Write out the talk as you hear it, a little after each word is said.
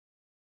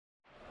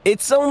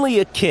It's only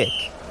a kick,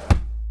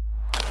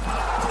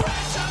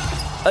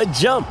 a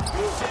jump,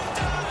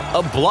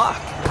 a block.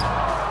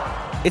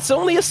 It's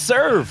only a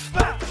serve.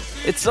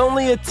 It's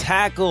only a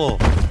tackle,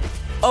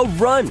 a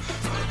run.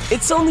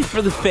 It's only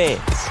for the fans.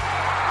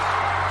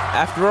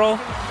 After all,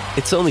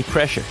 it's only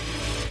pressure.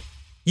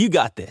 You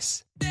got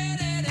this.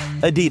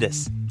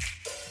 Adidas.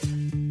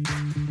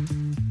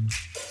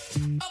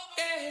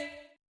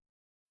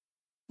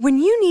 When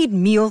you need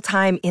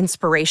mealtime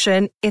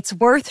inspiration, it's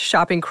worth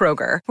shopping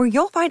Kroger, where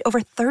you'll find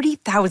over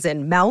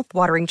 30,000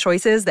 mouth-watering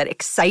choices that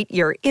excite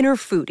your inner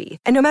foodie.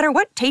 And no matter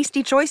what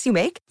tasty choice you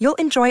make, you'll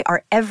enjoy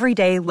our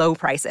everyday low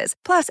prices,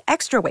 plus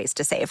extra ways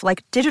to save,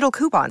 like digital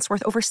coupons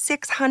worth over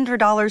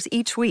 $600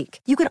 each week.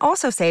 You can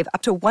also save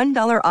up to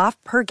 $1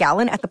 off per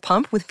gallon at the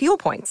pump with fuel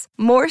points.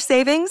 More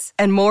savings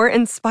and more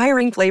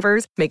inspiring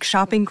flavors make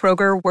shopping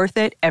Kroger worth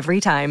it every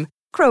time.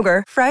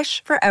 Kroger,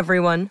 fresh for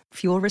everyone.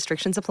 Fuel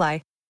restrictions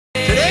apply.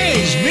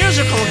 Today's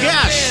musical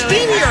guest,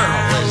 Stevie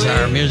Earle, is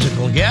our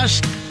musical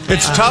guest.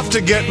 It's tough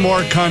to get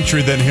more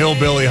country than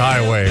Hillbilly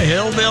Highway.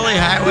 Hillbilly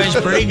Highway's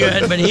pretty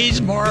good, but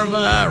he's more of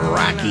a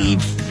rocky,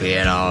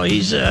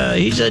 he's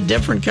a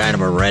different kind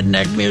of a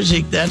redneck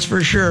music, that's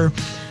for sure.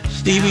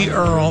 Stevie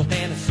Earle,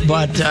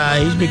 but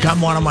he's become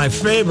one of my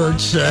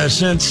favorites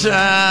since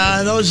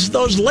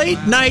those late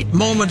night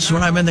moments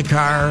when I'm in the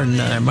car and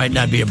there might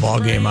not be a ball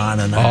game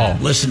on, and I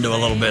listen to a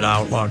little bit of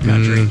Outlaw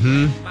Country.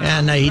 Mm-hmm.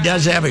 And he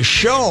does have a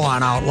show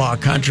on Outlaw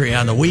Country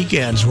on the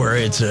weekends where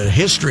it's a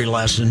history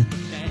lesson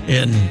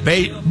in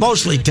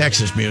mostly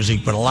Texas music,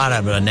 but a lot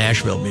of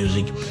Nashville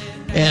music.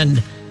 And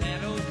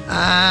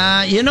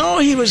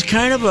he was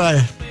kind of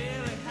a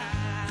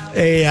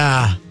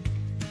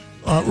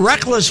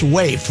reckless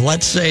waif,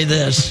 let's say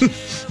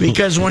this,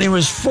 because when he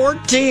was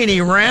 14,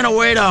 he ran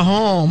away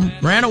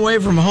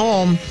from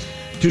home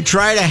to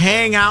try to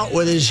hang out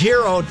with his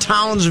hero,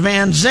 Townes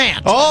Van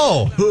Zandt,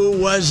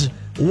 who was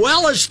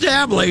well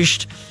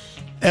established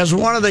as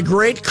one of the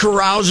great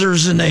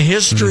carousers in the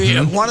history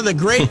of one of the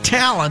great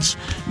talents,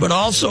 but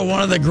also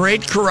one of the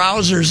great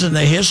carousers in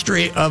the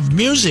history of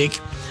music.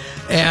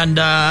 And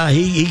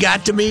he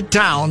got to meet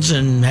Townes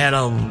and had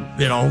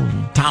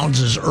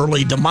Townes'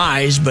 early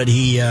demise, but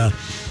he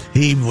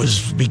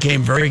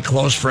became very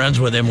close friends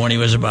with him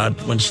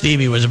when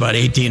Stevie was about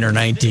 18 or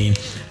 19.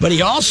 But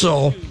he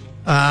also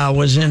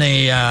was in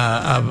a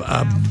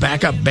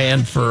backup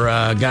band for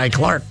Guy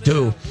Clark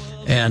too,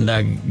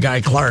 and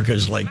Guy Clark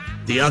is like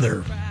the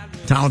other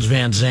Townes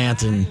Van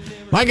Zandt, and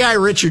my guy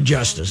Richard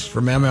Justice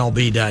from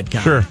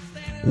MLB.com. Sure.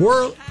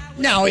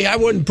 I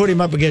wouldn't put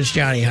him up against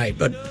Johnny Height,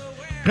 but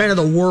kind of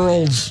the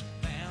world's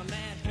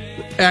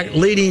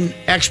leading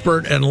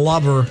expert and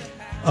lover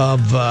of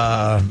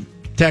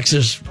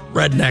Texas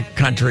redneck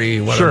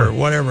country,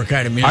 whatever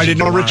kind of music. I didn't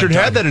know Richard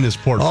had that in his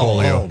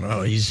portfolio. Oh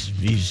no,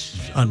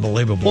 he's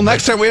unbelievable. Well,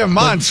 next time we have him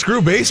on,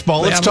 screw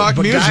baseball. Let's talk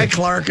music. Guy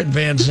Clark and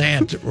Van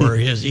Zandt were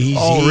his.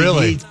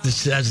 Really? He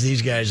says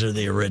these guys are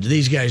the original.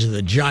 These guys are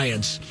the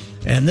giants.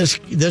 And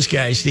this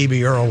guy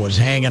Stevie Earle was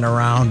hanging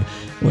around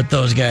with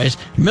those guys.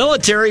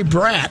 Military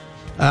brat.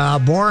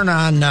 Born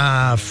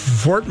on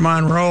Fort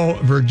Monroe,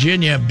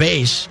 Virginia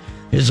base.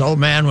 His old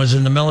man was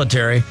in the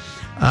military.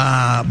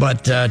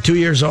 But 2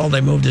 years old,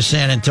 they moved to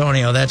San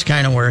Antonio. That's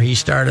kind of where he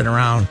started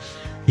around.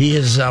 He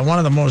is one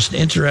of the most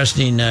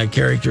interesting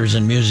characters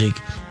in music.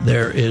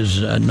 There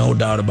is no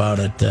doubt about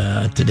it.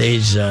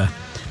 Today's,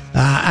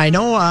 I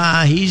know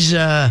he's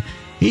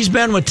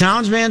been with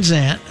Townes Van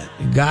Zandt,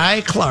 Guy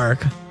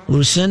Clark,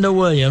 Lucinda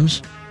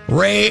Williams,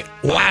 Ray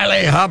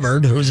Wiley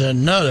Hubbard, who's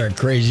another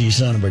crazy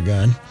son of a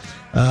gun.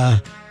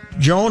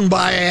 Joan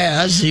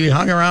Baez, he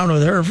hung around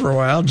with her for a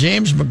while.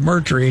 James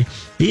McMurtry,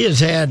 he has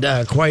had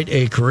quite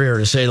a career,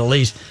 to say the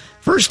least.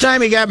 First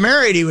time he got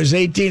married, he was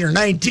 18 or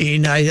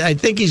 19. I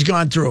think he's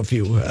gone through a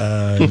few,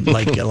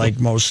 like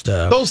most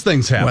those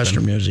things happen.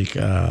 Western music.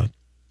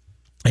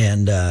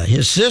 And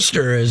his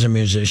sister is a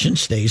musician,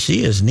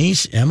 Stacy. His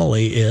niece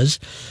Emily is.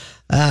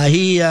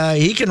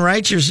 He can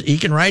write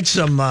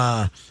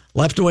some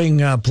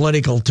left-wing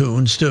political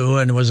tunes too,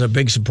 and was a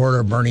big supporter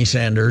of Bernie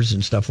Sanders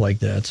and stuff like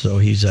that. So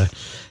he's a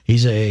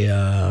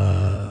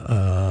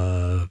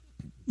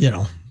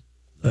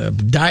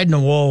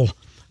dyed-in-the-wool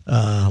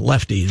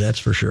lefty, that's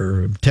for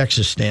sure.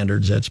 Texas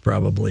standards, that's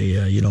probably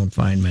you don't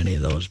find many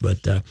of those.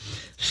 But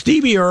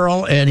Stevie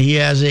Earle, and he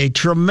has a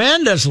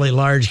tremendously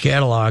large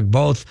catalog,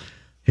 both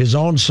his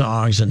own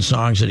songs and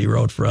songs that he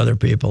wrote for other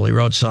people. He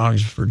wrote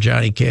songs for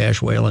Johnny Cash,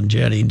 Waylon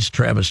Jennings,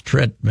 Travis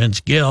Tritt, Vince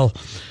Gill,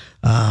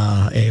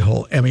 a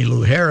whole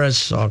Emmylou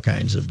Harris, all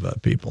kinds of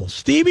people.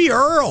 Stevie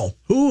Earle,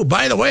 who,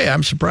 by the way,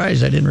 I'm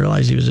surprised. I didn't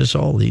realize he was this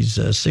old. He's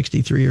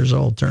 63 years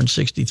old, turned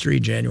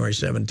 63 January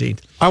 17th.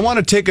 I want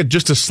to take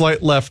just a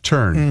slight left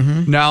turn.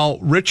 Mm-hmm. Now,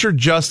 Richard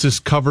Justice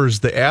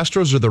covers the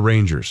Astros or the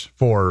Rangers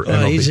for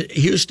MLB? He's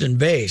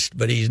Houston-based,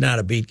 but he's not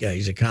a beat guy.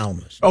 He's a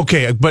columnist.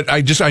 Okay, but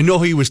I know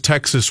he was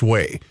Texas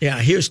way. Yeah,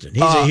 Houston.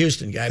 He's a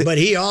Houston guy, but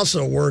he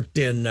also worked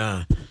in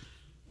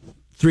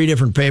 3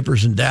 different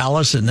papers in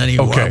Dallas, and then he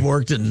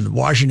worked in the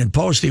Washington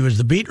Post. He was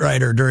the beat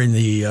writer during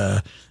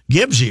the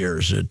Gibbs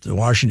years at the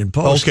Washington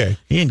Post. Okay.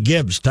 He and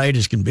Gibbs, tight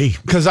as can be.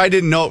 Because I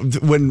didn't know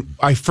when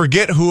I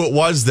forget who it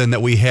was then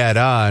that we had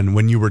on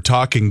when you were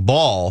talking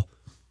ball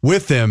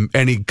with him,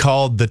 and he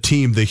called the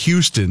team the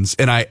Houstons,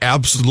 and I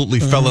absolutely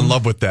fell in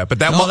love with that. But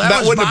that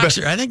was wouldn't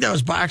Boxer. have been. I think that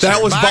was Boxer.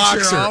 That was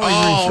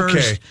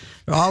Boxer.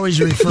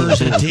 Always refers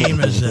to the team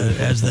as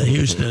the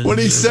Houstons. When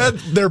he said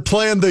they're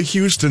playing the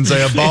Houstons, I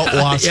about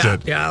lost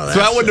it. Yeah, so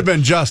that wouldn't have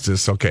been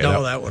Justice. Okay,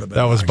 no, that would have been.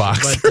 That was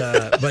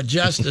Boxer. But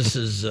Justice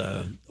is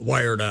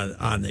wired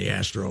on the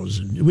Astros,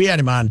 and we had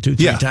him on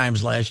 2-3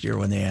 times last year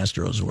when the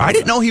Astros were. I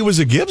didn't know he was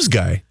a Gibbs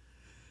guy.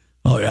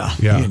 Oh yeah.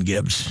 He and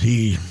Gibbs.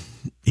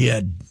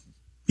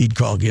 He'd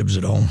call Gibbs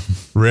at home.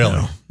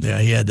 Really? Yeah,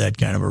 he had that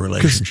kind of a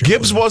relationship. Because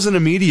Gibbs wasn't a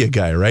media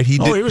guy, right? He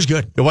was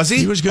good. Was he?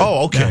 He was good.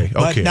 Oh, okay. Yeah,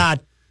 but not,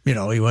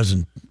 he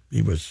wasn't,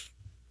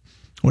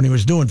 when he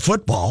was doing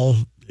football,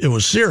 it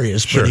was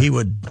serious, but he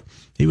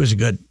was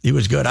good.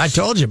 I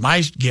told you my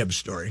Gibbs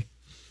story.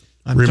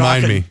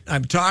 Remind me.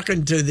 I'm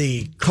talking to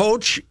the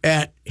coach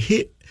at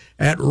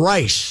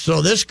Rice.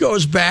 So this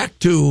goes back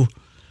to,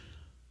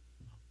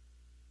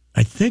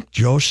 I think,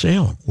 Joe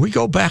Salem. We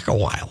go back a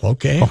while,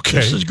 okay?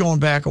 This is going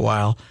back a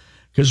while.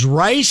 Because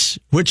Rice,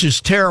 which is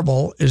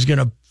terrible, is going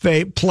to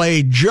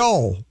play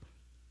Joe,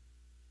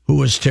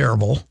 who is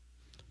terrible,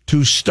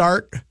 to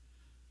start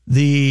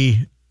the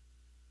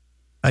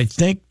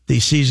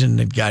season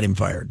that got him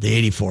fired, the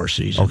 84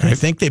 season. Okay. I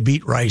think they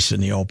beat Rice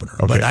in the opener.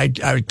 Okay. But I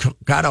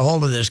got a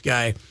hold of this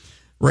guy,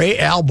 Ray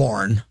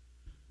Alborn,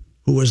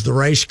 who was the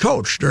Rice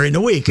coach during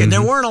the week. And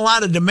there weren't a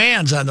lot of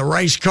demands on the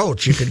Rice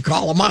coach. You could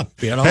call him up,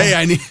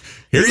 Hey,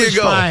 here you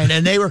go. Fine.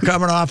 And they were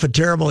coming off a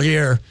terrible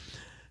year.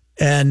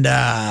 And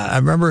I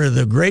remember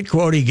the great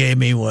quote he gave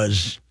me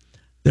was,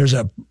 there's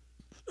a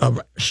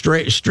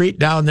street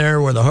down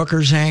there where the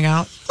hookers hang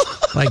out,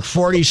 like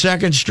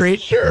 42nd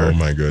Street. Sure. Oh,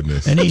 my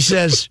goodness. And he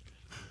says,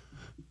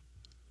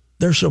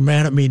 they're so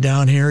mad at me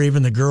down here,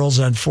 even the girls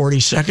on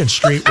 42nd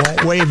Street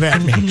won't wave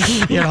at me,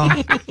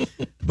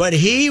 But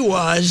he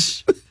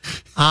was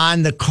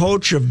on the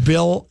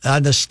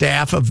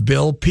staff of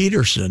Bill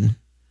Peterson,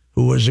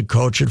 who was a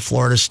coach at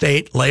Florida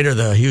State, later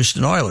the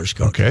Houston Oilers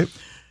coach. Okay.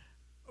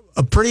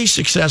 A pretty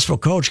successful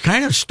coach,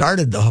 kind of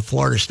started the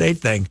Florida State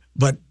thing,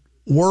 but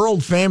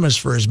world famous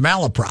for his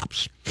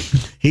malaprops.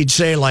 He'd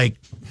say, like,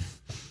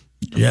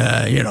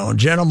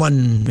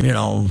 gentlemen,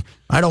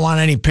 I don't want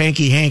any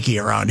panky-hanky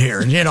around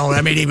here. And,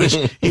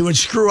 he would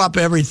screw up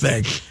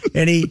everything.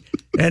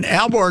 And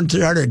Alborn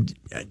started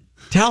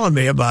telling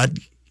me about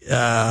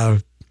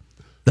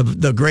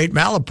the great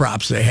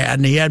malaprops they had,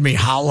 and he had me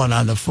howling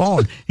on the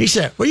phone. He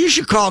said, well, you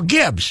should call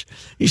Gibbs.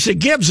 He said,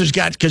 Gibbs has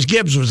got, because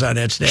Gibbs was on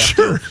that staff.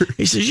 Sure.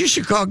 He says, you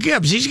should call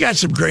Gibbs. He's got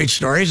some great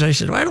stories. I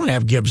said, well, I don't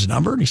have Gibbs'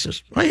 number. And he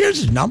says, well,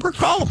 here's his number.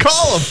 Call him.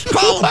 Call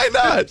him. Why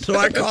not? So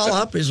I call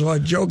up his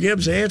Joe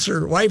Gibbs'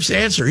 wife's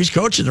answer. He's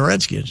coaching the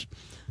Redskins.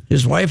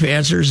 His wife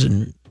answers,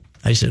 and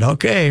I said,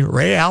 okay,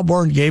 Ray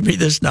Alborn gave me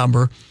this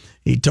number.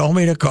 He told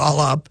me to call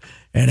up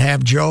and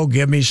have Joe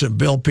give me some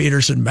Bill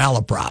Peterson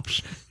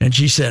malaprops. And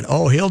she said,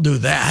 oh, he'll do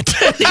that.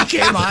 He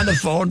came on the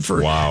phone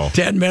for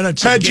 10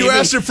 minutes. Had you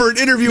asked her for an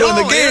interview in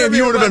the game,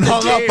 you would have been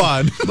hung up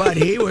on. But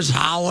he was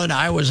howling.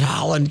 I was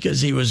howling because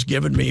he was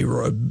giving me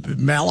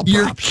malaprops.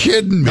 You're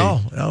kidding me.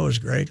 No, it was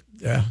great.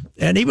 Yeah.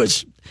 And I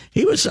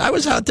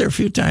was out there a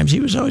few times.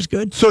 He was always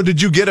good. So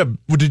did you get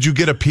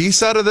a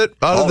piece out of it?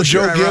 Out of the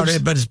Joe Joe Gibbs? I wrote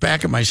it, but it's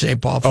back in my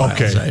St. Paul files.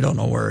 Okay. I don't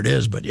know where it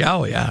is, but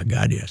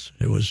God, yes.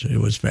 It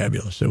was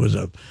fabulous. It was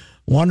a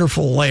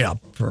wonderful layup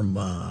from,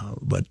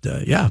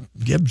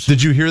 Gibbs.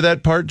 Did you hear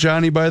that part,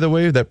 Johnny, by the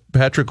way, that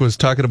Patrick was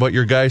talking about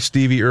your guy,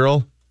 Stevie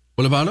Earle?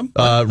 What about him?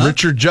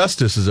 Richard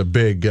Justice is a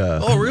big...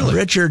 oh, really?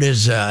 Richard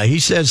is, he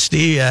says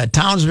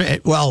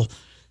Townsend,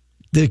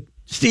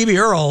 Stevie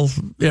Earle,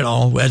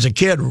 as a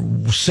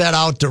kid, set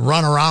out to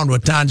run around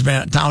with Towns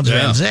Van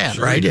Zandt,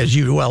 sure. Right? As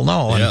you well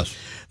know. Yes.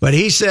 But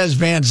he says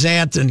Van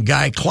Zandt and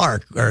Guy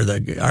Clark were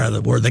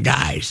the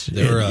guys.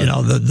 They're,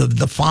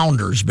 the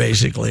founders,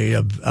 basically,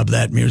 of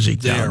that music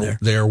down there.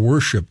 They are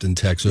worshipped in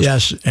Texas.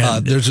 Yes.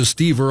 There's a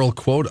Steve Earle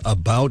quote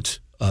about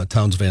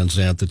Towns Van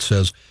Zandt that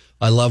says,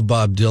 I love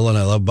Bob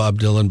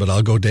Dylan, but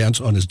I'll go dance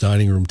on his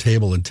dining room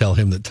table and tell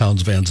him that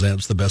Towns Van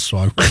Zandt's the best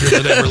songwriter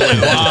that ever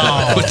lived.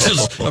 Wow. Which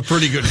is a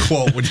pretty good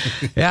quote.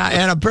 Yeah,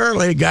 and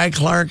apparently Guy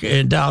Clark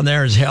down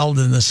there is held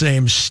in the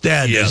same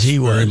stead as he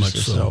was. Very much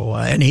so.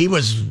 And he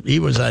was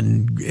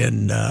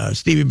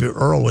Stevie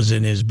Earle was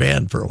in his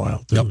band for a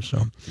while, too. Yep.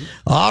 So,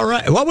 all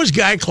right. What was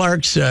Guy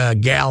Clark's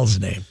gal's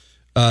name?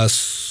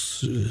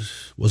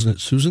 Wasn't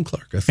it Susan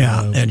Clark? I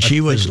think, and she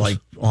was like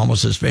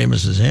almost as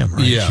famous as him,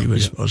 right? Yeah, she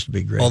was supposed to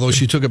be great. Although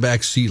she took a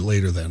back seat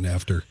later then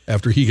after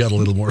he got a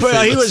little more famous.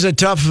 Well, he was a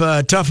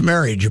tough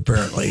marriage,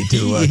 apparently.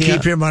 To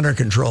keep him under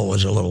control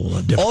was a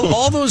little difficult.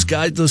 All those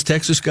guys, those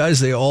Texas guys,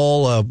 they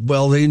all,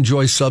 they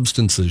enjoy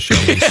substances, shall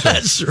we say.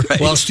 That's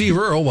right. Well, Steve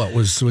Earle, went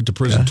to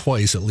prison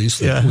twice, at least,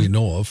 that we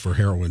know of, for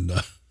heroin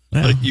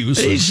use.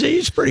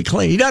 He's pretty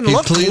clean. He doesn't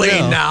look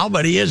clean now,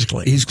 but he is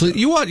clean. He's clean.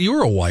 You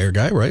were a Wire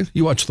guy, right?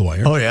 You watched The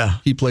Wire. Oh, yeah.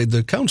 He played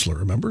the counselor,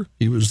 remember?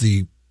 He was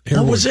the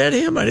Oh, was that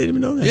him? I didn't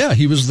even know that. Yeah,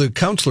 he was the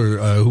counselor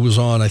who was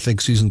on, I think,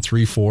 season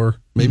 3, 4,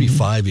 maybe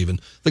 5 even.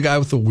 The guy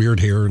with the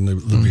weird hair and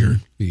the beard.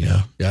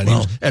 Yeah.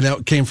 And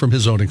that came from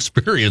his own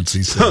experience,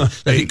 he said,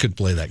 that he could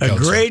play that counselor.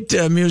 A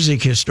great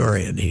music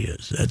historian he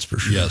is, that's for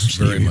sure. Yes,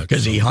 very much.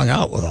 Because he hung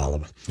out with all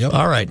of them. Yep.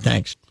 All right,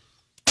 thanks.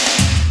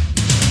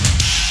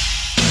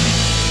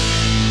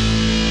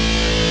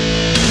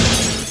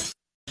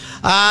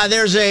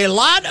 There's a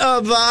lot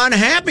of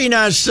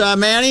unhappiness,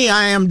 Manny,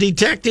 I am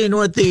detecting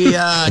with the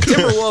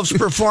Timberwolves'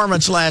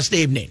 performance last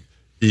evening.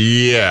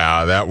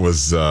 Yeah, that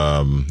was,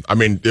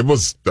 it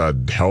was a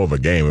hell of a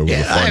game. It was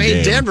a fun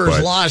game.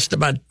 Denver's lost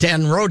about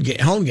 10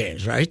 home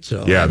games, right?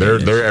 So yeah,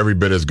 they're every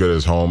bit as good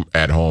as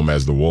at home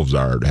as the Wolves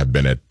have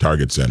been at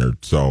Target Center.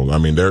 So,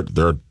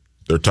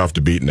 they're tough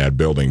to beat in that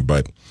building.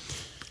 But,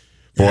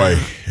 boy,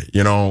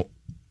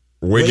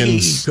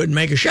 Wiggins... He couldn't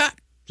make a shot.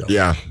 So.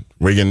 Yeah,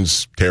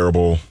 Wiggins,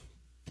 terrible.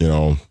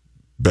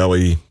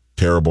 Belly,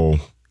 terrible.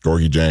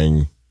 Gorgie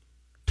Jang,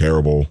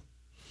 terrible.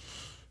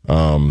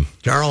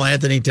 Karl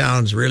Anthony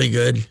Towns, really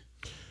good.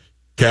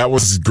 Cat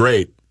was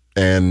great,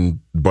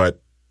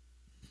 but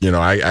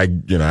I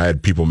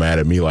had people mad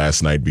at me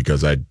last night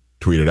because I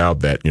tweeted out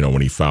that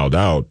when he fouled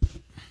out,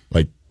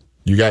 like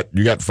you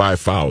got 5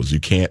 fouls. You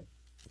can't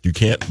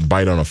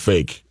bite on a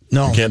fake.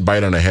 No, you can't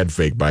bite on a head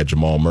fake by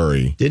Jamal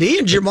Murray. Did he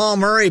and Jamal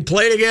Murray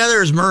play together?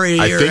 Or is Murray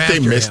a year after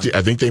him?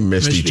 I think they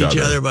missed each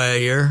other by a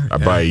year.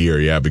 By a year,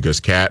 yeah, because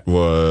Cat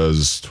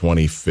was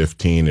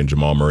 2015 and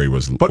Jamal Murray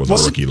was a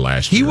rookie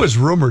last year. He was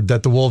rumored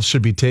that the Wolves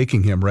should be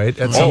taking him, right?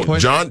 At some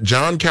point, John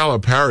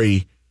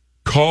Calipari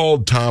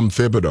called Tom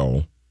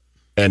Thibodeau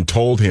and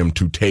told him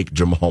to take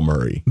Jamal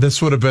Murray.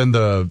 This would have been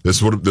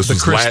this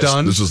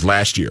was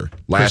last year.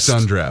 Chris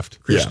Dunn draft.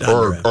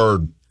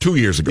 Or 2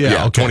 years ago.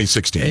 Yeah,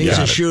 2016. And he's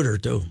a shooter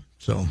too.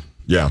 So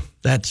yeah,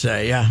 that's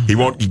yeah. He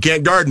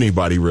can't guard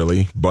anybody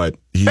really, but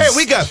hey,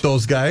 we got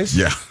those guys.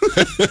 Yeah.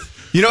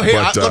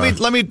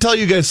 Let me tell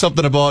you guys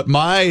something about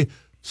my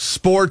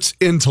sports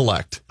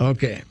intellect.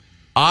 Okay.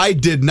 I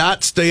did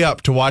not stay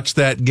up to watch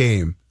that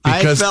game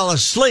because I fell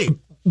asleep.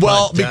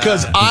 Well,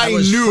 because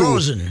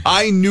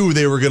I knew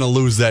they were going to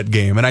lose that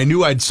game, and I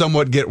knew I'd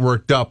somewhat get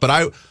worked up,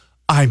 but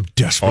I'm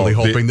desperately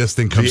hoping this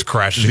thing comes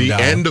crashing down.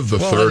 The end of the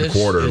third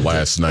quarter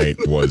last night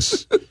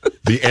was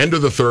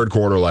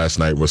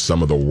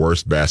some of the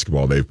worst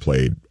basketball they've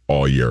played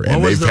all year.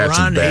 And they've had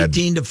some bad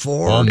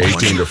 18-4,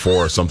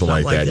 18-4, something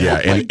like that. Yeah,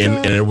 and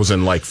it was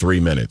in like 3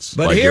 minutes.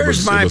 But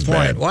here's my point.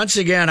 Bad. Once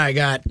again,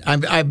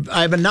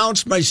 I've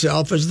announced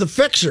myself as the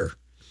fixer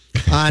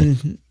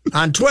on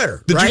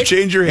Twitter. Did you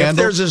change your handle? If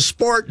there's a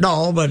sport,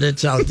 no, but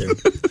it's out there.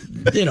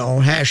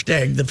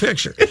 Hashtag the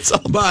fixer.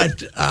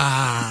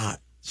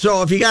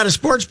 So if you got a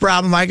sports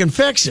problem, I can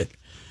fix it.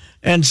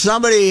 And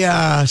somebody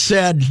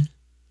said,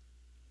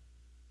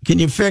 can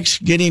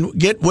you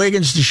get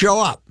Wiggins to show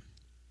up?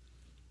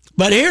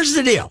 But here's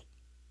the deal.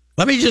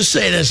 Let me just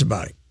say this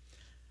about it.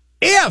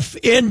 If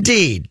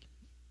indeed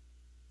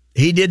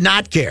he did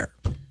not care,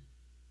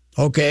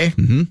 okay,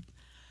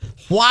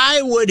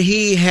 why would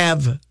he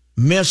have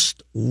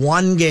missed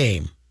one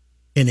game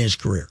in his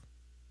career?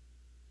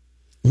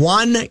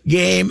 One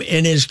game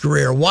in his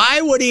career.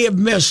 Why would he have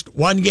missed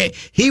one game?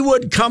 He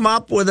would come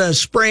up with a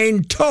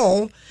sprained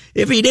toe.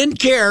 If he didn't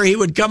care, he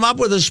would come up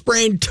with a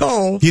sprained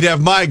toe. He'd have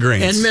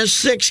migraines. And miss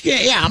 6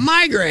 games. Yeah,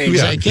 migraines.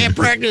 Yeah. I can't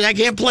practice. I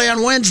can't play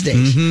on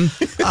Wednesdays.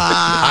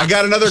 I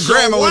got another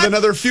grandma with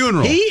another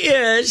funeral. He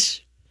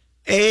is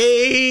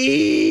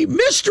a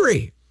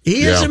mystery.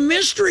 He is a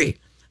mystery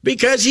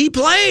because he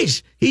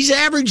plays. He's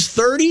averaged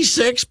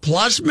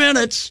 36-plus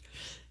minutes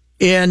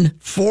in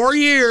 4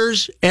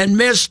 years and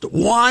missed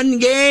one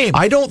game.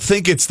 I don't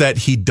think it's that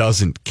he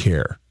doesn't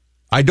care.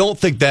 I don't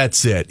think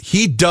that's it.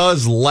 He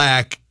does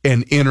lack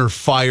an inner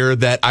fire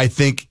that I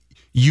think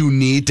you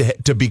need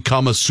to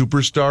become a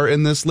superstar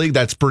in this league.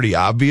 That's pretty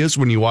obvious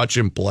when you watch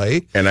him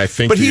play. And I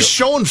think, but he's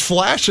shown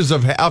flashes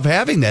of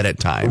having that at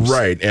times.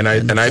 Right. And I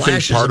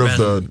think part of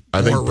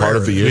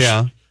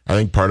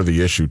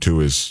the issue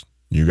too is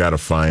you got to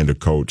find a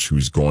coach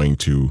who's going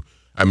to.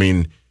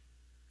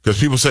 Because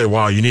people say,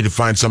 "Wow, you need to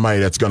find somebody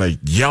that's going to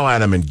yell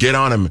at him and get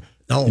on him."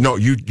 No,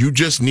 you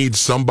just need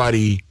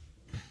somebody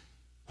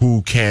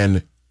who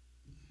can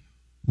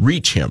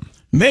reach him.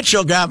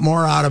 Mitchell got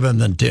more out of him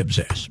than Tibbs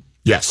has.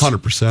 Yes,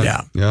 100%.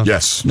 Yeah.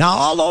 Yes. Now,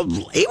 although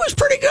he was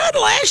pretty good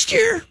last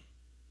year,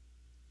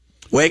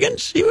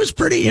 Wiggins, he was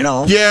pretty,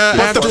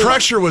 Yeah, but the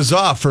pressure was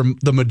off for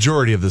the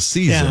majority of the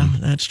season. Yeah,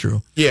 that's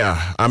true.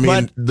 Yeah,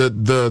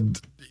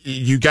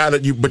 you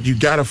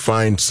gotta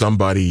find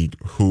somebody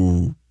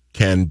who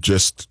can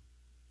just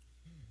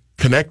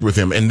connect with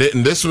him. And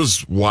this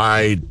was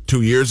why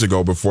 2 years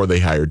ago, before they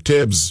hired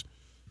Tibbs,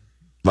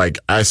 like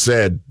I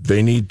said,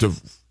 they need to,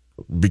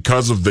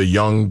 because of the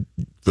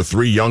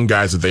 3 young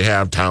guys that they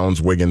have,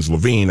 Towns, Wiggins,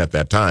 Levine at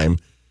that time,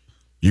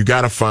 you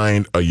got to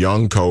find a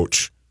young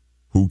coach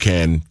who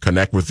can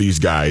connect with these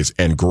guys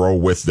and grow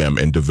with them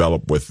and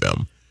develop with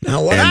them.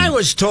 Now, what I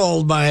was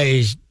told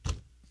by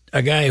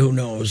a guy who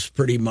knows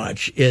pretty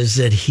much is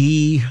that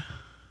he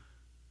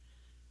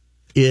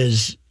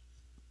is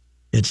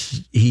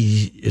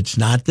It's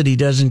not that he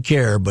doesn't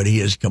care, but he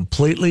is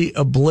completely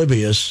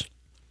oblivious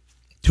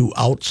to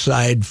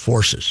outside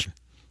forces.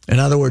 In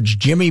other words,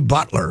 Jimmy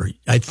Butler,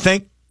 I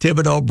think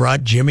Thibodeau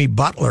brought Jimmy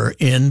Butler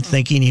in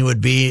thinking he would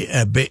be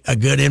a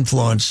good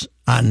influence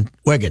on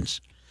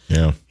Wiggins.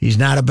 Yeah. He's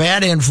not a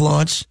bad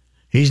influence.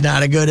 He's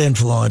not a good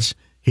influence.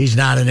 He's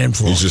not an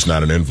influence. He's just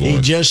not an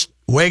influence.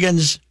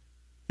 Wiggins,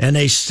 and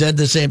they said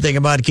the same thing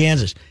about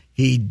Kansas.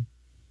 He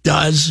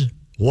does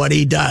what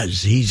he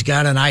does. He's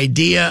got an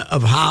idea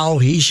of how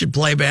he should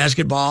play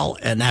basketball,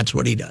 and that's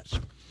what he does.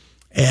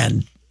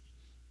 And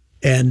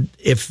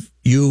if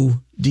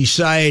you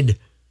decide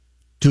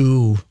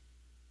to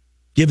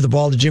give the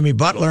ball to Jimmy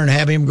Butler and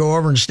have him go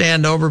over and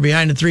stand over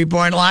behind the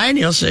three-point line,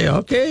 you'll say,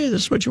 okay,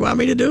 this is what you want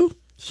me to do?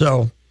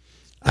 So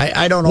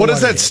I don't know. What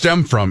does that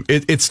stem from?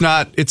 It's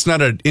not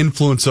an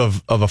influence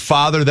of a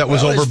father that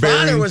was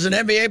overbearing. His father was an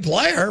NBA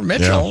player,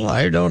 Mitchell. Yeah.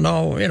 I don't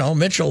know.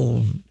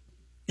 Mitchell.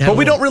 But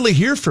we don't really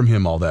hear from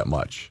him all that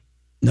much.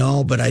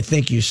 No, but I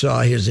think you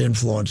saw his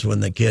influence when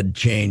the kid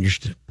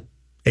changed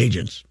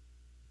agents.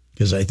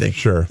 Because I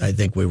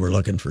think we were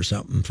looking for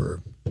something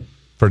for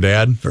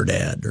dad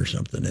or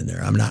something in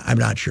there. I'm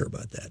not sure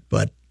about that,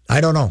 but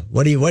I don't know.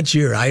 What's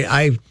your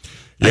I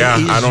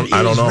don't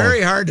know. It's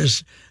very hard to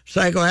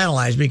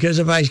psychoanalyze because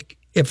if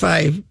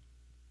I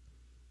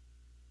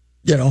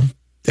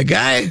the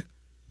guy,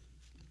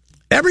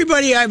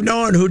 everybody I've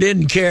known who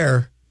didn't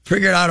care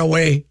figured out a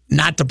way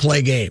not to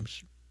play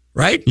games,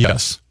 right?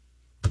 Yes.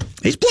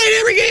 He's played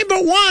every game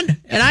but one,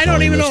 and I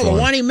don't even know the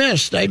one he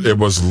missed. It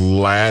was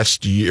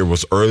last year. It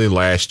was early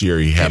last year.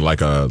 He had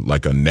like a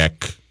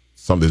neck.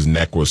 His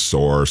neck was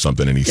sore or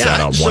something, and he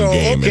sat out one game.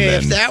 Okay, and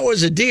then, if that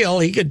was a deal,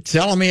 he could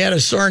tell him he had a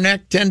sore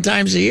neck 10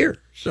 times a year.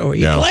 So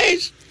he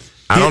plays.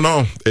 I don't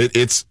know.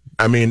 It's.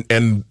 I mean,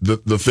 and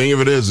the thing of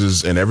it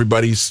is, and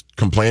everybody's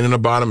complaining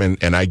about him,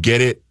 and I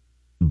get it,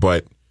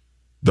 but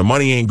the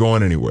money ain't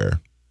going anywhere.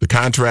 The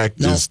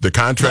contract has been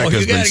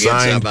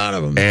signed, out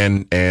of him.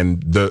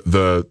 and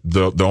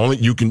the only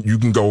you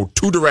can go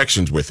two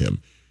directions with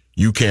him.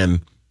 You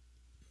can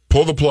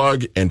pull the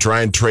plug and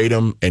try and trade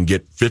him and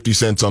get 50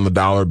 cents on the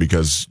dollar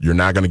because you're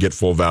not going to get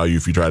full value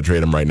if you try to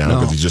trade him right now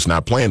because he's just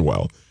not playing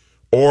well.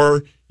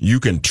 Or you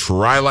can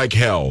try like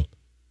hell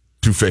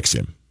to fix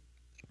him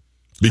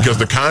because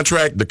the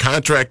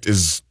contract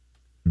is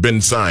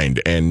been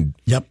signed and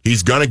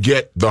he's going to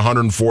get the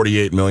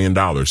 $148 million.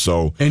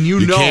 So and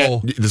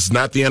this is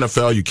not the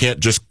NFL. You can't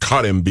just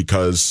cut him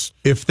because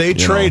if they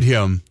trade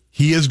him,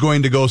 he is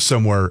going to go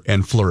somewhere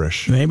and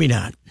flourish. Maybe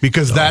not.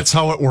 Because that's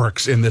how it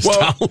works in this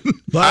town.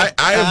 But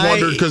I have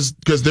wondered because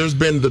there's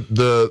been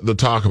the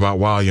talk about,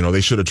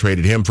 they should have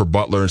traded him for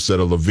Butler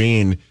instead of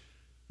Levine.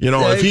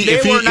 If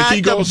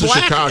he goes to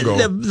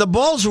Chicago. The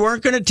Bulls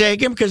weren't going to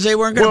take him because they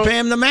weren't going to pay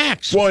him the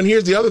max. Well, and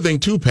here's the other thing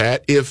too,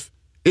 Pat.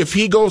 If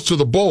he goes to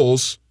the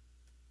Bulls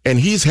and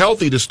he's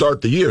healthy to start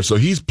the year, so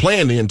he's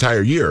playing the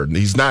entire year and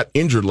he's not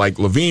injured like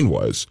Levine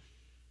was.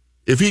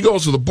 If he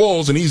goes to the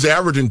Bulls and he's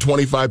averaging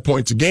 25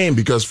 points a game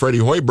because Freddie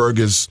Hoiberg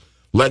is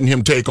letting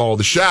him take all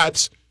the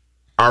shots,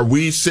 are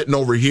we sitting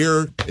over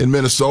here in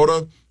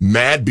Minnesota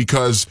mad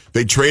because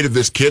they traded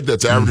this kid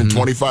that's averaging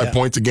 25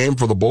 points a game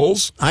for the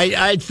Bulls?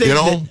 I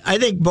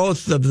think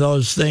both of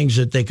those things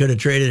that they could have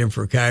traded him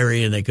for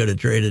Kyrie and they could have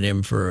traded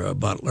him for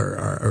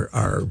Butler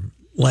are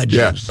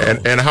legends. Yeah,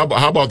 and how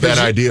about that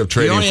idea of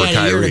trading for Kyrie? He only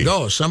had a year to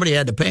go. Somebody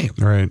had to pay him.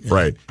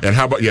 Right. And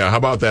how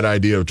about that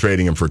idea of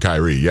trading him for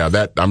Kyrie? Yeah,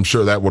 that I'm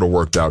sure that would have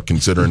worked out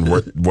considering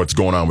what's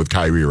going on with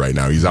Kyrie right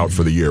now. He's out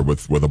for the year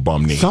with a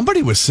bum knee.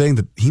 Somebody was saying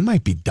that he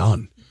might be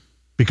done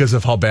because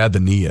of how bad the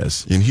knee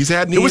is. And he's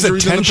had knee injuries in the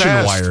past. It was a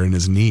tension wire in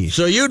his knee.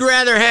 So you'd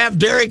rather have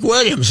Derek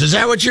Williams? Is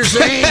that what you're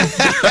saying?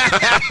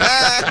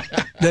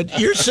 That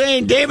you're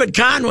saying David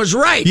Kahn was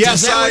right?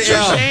 Yes, is that what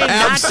you're saying?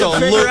 Absolutely.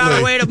 Not to figure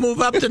out a way to move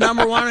up to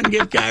number one and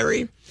get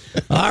Kyrie?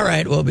 All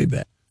right, we'll be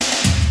back.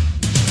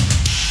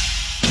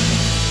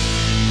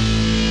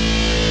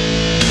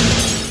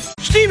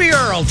 Stevie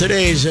Earle,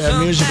 today's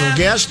musical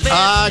guest,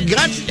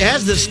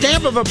 has the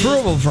stamp of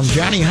approval from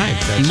Johnny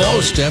Hyde.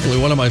 Most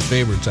definitely one of my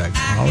favorites,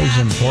 actually. Always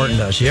important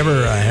to us.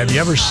 Have you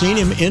ever seen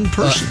him in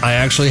person? I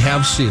actually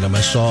have seen him.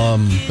 I saw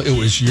him, it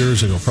was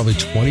years ago, probably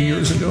 20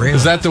 years ago. Really?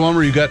 Is that the one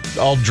where you got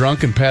all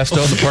drunk and passed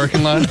out in the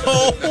parking lot?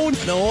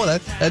 No,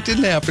 that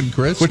didn't happen,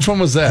 Chris. Which one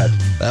was that?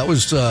 That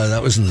was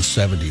in the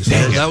 70s.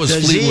 That was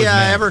Does Fleetwood he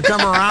Mac. ever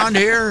come around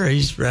here?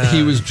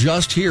 He was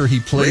just here. He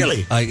played.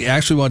 Really? I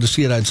actually wanted to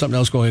see it. I had something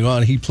else going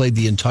on. He played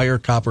the entire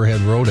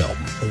Copperhead Road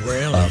album.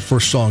 Really?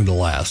 First song to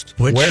last.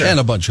 And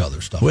a bunch of other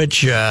stuff.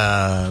 Which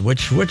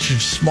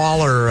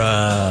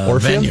smaller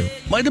venue?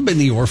 Might have been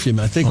the Orpheum.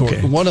 I think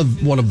one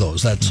of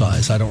those that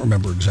size. I don't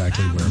remember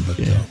exactly where, but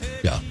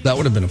that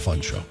would have been a fun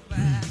show.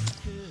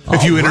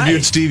 If you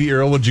interviewed Stevie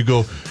Earle, would you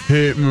go,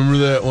 hey, remember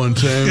that one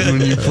time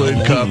when you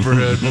played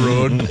Copperhead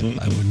Road?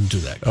 I wouldn't do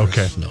that, Chris.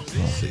 Okay. No.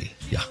 We'll see.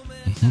 Yeah.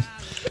 Mm-hmm.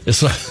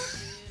 It's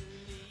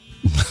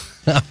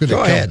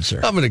Go ahead, sir.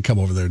 I'm going to come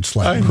over there and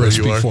slap Chris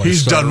before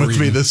He's done with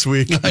me this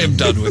week. I am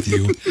done with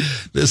you.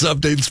 This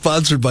update is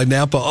sponsored by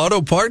Napa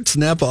Auto Parts.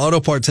 Napa Auto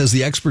Parts has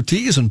the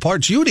expertise and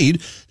parts you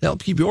need to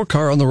help keep your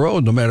car on the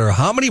road no matter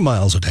how many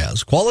miles it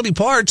has. Quality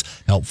parts,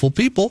 helpful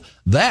people.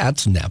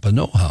 That's Napa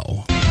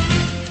know-how.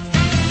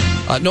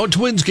 No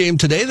Twins game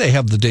today. They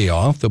have the day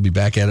off. They'll be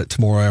back at it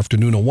tomorrow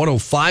afternoon. A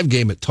 105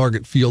 game at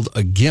Target Field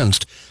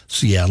against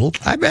Seattle.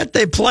 I bet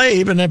they play,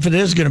 even if it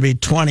is going to be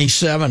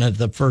 27 at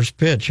the first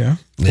pitch, huh?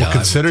 Well,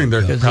 considering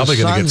they're probably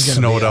going to get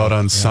snowed out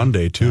on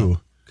Sunday, too.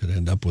 Could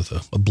end up with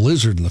a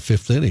blizzard in the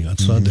fifth inning on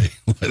Sunday,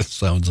 by the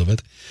sounds of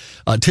it.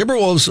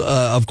 Timberwolves,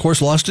 of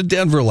course, lost to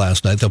Denver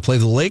last night. They'll play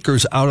the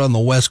Lakers out on the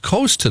West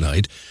Coast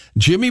tonight.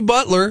 Jimmy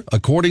Butler,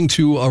 according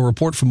to a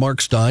report from Mark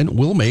Stein,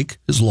 will make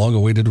his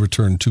long-awaited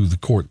return to the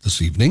court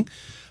this evening.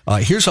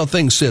 Here's how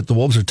things sit. The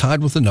Wolves are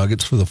tied with the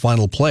Nuggets for the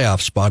final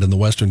playoff spot in the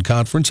Western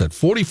Conference at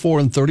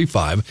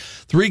 44-35.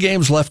 3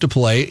 games left to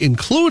play,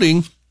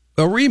 including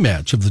a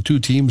rematch of the two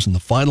teams in the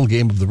final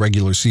game of the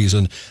regular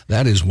season.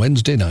 That is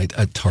Wednesday night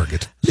at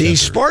Target The Center.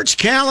 sports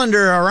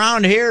calendar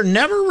around here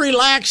never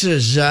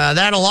relaxes.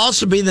 That'll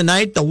also be the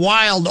night the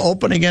Wild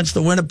open against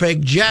the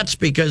Winnipeg Jets,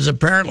 because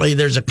apparently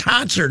there's a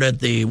concert at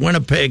the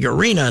Winnipeg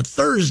Arena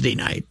Thursday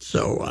night.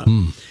 So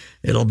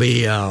it'll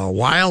be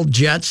Wild,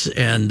 Jets,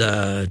 and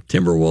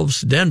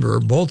Timberwolves Denver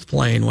both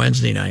playing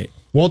Wednesday night.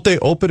 Won't they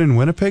open in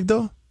Winnipeg,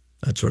 though?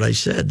 That's what I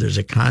said. There's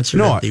a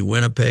concert at the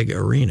Winnipeg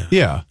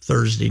Arena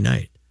Thursday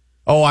night.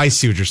 Oh, I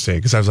see what you're saying,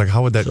 because I was like,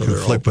 how would that So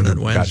conflict they're with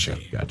open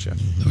Wednesday. Gotcha.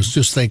 I was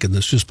just thinking,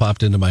 this just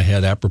popped into my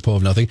head apropos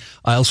of nothing.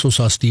 I also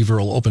saw Steve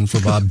Earle open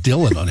for Bob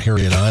Dylan on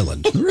Harriet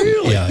Island.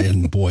 Really? Yeah,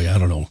 and boy, I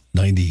don't know,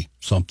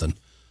 90-something,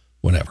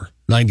 whatever.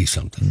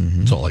 90-something.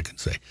 That's all I can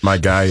say. My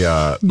guy,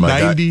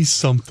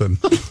 90-something.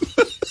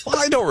 Well,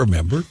 I don't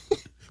remember.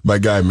 my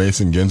guy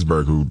Mason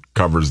Ginsberg, who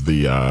covers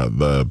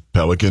the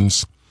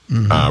Pelicans,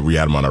 we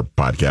had him on our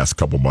podcast a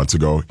couple months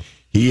ago.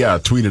 He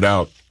tweeted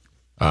out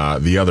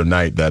the other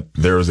night that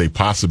there is a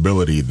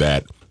possibility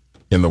that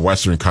in the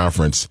Western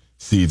Conference,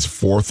 seeds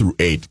 4 through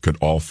 8 could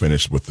all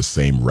finish with the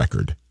same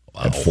record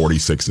at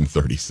 46 and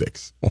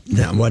 36.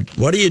 Now,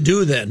 what do you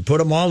do then? Put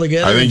them all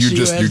together I think and you see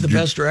just who has the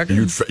best record?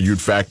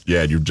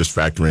 you'd just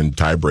factor in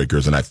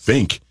tiebreakers, and I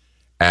think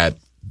at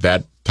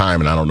that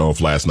time, and I don't know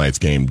if last night's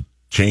game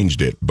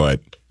changed it, but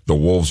the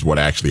Wolves would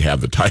actually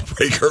have the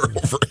tiebreaker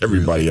over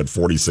everybody at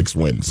 46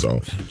 wins.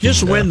 So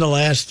Just win the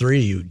last 3,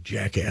 you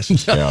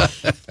jackasses. yeah.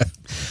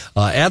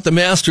 At the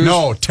Masters.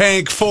 No,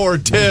 tank for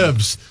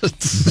Tibbs.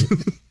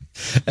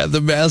 At the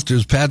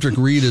Masters, Patrick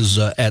Reed is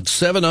at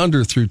 7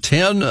 under through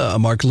 10.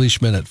 Mark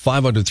Leishman at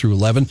 5 under through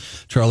 11.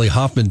 Charlie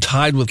Hoffman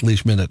tied with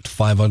Leishman at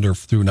 5 under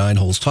through 9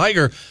 holes.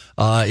 Tiger,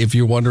 if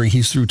you're wondering,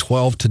 he's through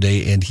 12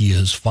 today, and he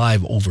is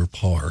 5 over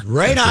par.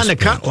 Right on the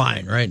cut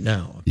line right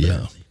now.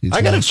 Yeah.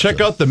 I got to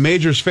check out the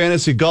Majors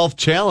Fantasy Golf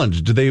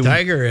Challenge. Do they?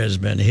 Tiger has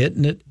been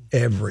hitting it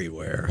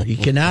everywhere. He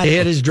cannot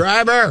hit his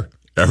driver.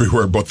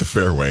 Everywhere but the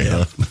fairway.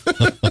 Huh?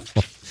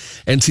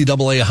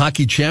 NCAA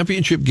Hockey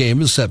Championship game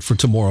is set for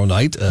tomorrow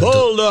night.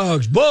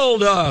 Bulldogs.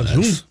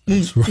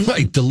 That's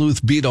right.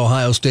 Duluth beat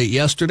Ohio State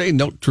yesterday.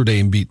 Notre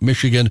Dame beat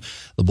Michigan.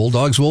 The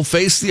Bulldogs will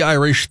face the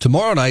Irish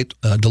tomorrow night.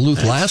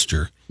 Duluth last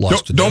year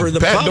lost to For the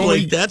Pat,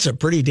 public, that's a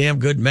pretty damn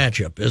good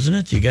matchup, isn't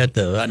it? You got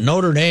the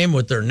Notre Dame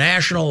with their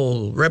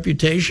national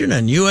reputation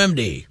and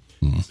UMD.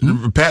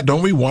 Pat,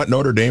 don't we want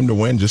Notre Dame to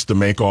win just to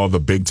make all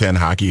the Big Ten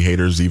hockey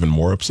haters even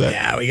more upset?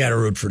 Yeah, we got to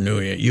root for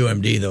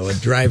UMD, though.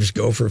 It drives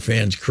Gopher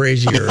fans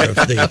crazier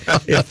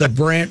if the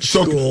branch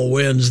school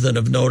wins than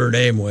if Notre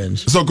Dame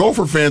wins. So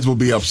Gopher fans will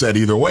be upset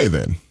either way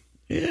then.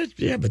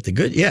 Yeah, but the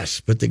good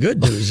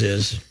news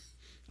is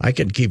I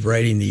could keep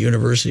writing the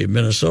University of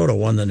Minnesota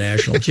won the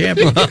national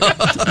championship.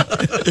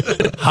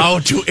 How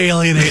to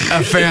Alienate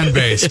a Fan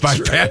Base by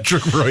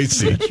Patrick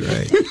Royce. That's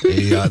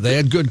right. They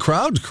had good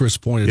crowds, Chris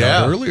pointed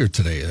out earlier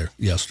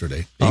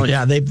yesterday. Oh,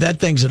 yeah, that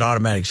thing's an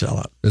automatic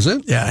sellout. Is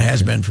it? Yeah, it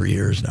has been for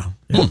years now.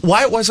 Yeah.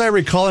 Why was I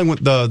recalling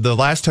the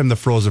last time the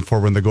Frozen Four,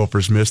 when the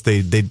Gophers missed,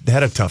 they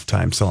had a tough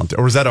time selling?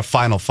 Or was that a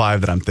Final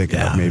Five that I'm thinking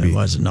of? Maybe it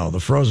wasn't. No,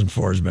 the Frozen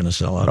Four has been a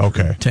sellout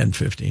for 10,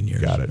 15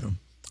 years. Got it.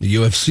 The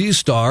UFC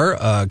star,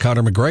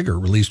 Conor McGregor,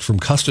 released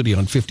from custody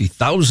on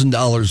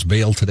 $50,000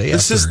 bail today.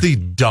 This is the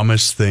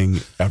dumbest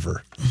thing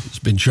ever. He's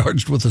been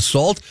charged with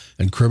assault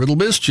and criminal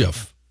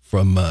mischief.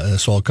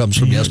 This all comes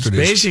from yesterday.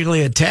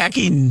 Basically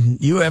attacking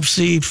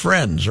UFC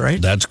friends,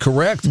 right? That's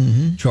correct.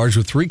 Charged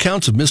with 3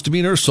 counts of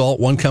misdemeanor assault,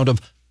 1 count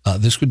of,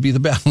 this could be the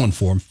bad one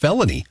for him,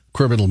 felony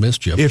criminal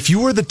mischief. If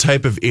you were the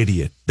type of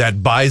idiot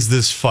that buys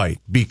this fight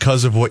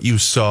because of what you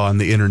saw on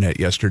the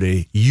internet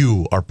yesterday,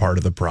 you are part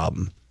of the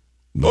problem.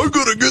 I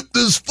gotta get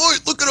this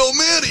fight. Look at how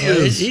mad he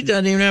is. He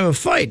doesn't even have a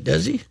fight,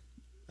 does he?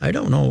 I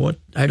don't know.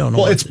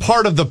 Well, it's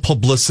part of the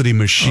publicity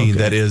machine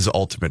that is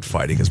Ultimate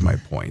Fighting, is my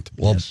point.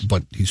 Well,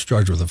 but he's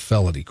charged with a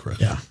felony,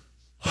 Chris. Yeah.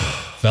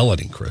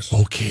 Felony, Chris.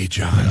 Okay,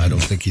 John. I don't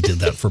think he did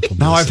that for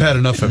publicity. Now I've had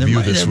enough of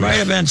you this There week. might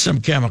have been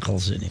some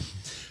chemicals in him.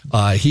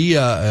 He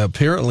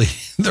apparently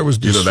there was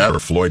either that or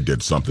Floyd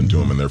did something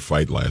to him in their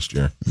fight last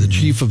year. The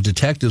chief of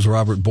detectives,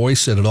 Robert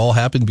Boyce, said it all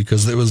happened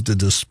because there was a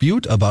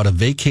dispute about a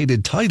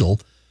vacated title,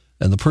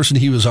 and the person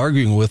he was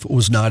arguing with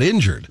was not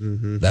injured.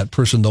 That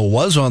person, though,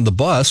 was on the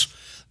bus.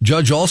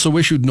 Judge also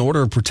issued an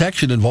order of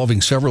protection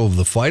involving several of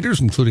the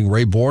fighters, including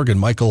Ray Borg and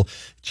Michael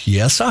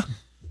Chiesa.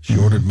 She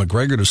ordered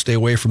McGregor to stay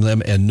away from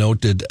them and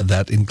noted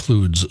that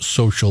includes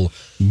social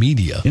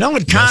media. You know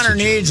what Connor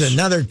needs?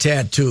 Another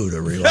tattoo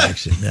to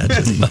relax him.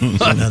 That's what he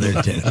needs, another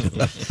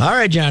tattoo. All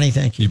right, Johnny,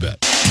 thank you. You bet.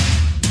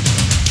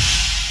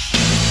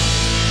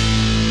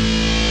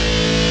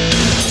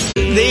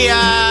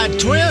 The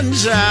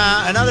Twins,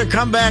 another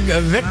comeback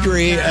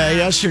victory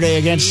yesterday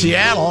against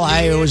Seattle.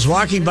 I was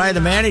walking by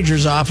the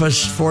manager's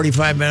office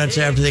 45 minutes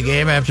after the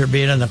game, after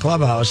being in the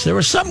clubhouse. There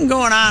was something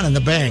going on in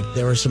the bank.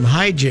 There were some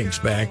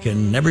hijinks back,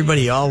 and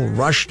everybody all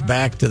rushed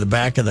back to the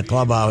back of the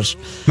clubhouse.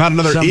 Not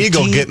another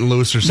eagle getting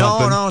loose or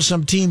something? No,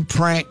 some team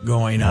prank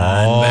going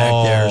on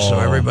back there. So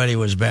everybody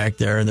was back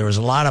there, and there was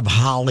a lot of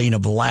howling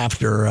of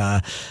laughter.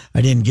 I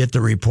didn't get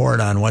the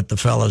report on what the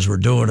fellas were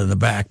doing in the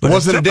back. But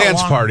was it a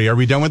dance party? Are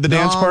we done with the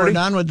dance party? We're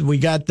done with. We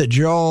got the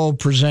Joe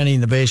presenting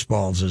the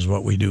baseballs is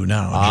what we do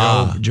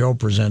now. Joe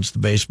presents the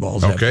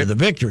baseballs after the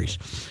victories.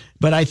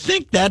 But I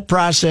think that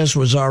process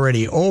was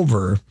already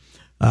over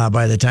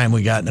by the time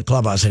we got in the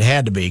clubhouse. It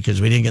had to be because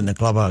we didn't get in the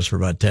clubhouse for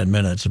about 10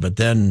 minutes. But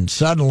then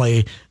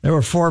suddenly there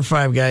were 4 or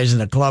 5 guys in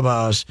the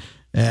clubhouse,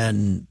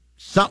 and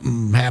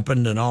something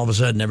happened, and all of a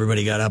sudden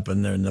everybody got up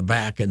and they're in the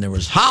back, and there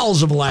was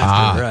howls of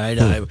laughter.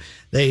 Right?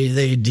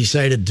 They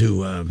decided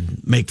to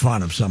make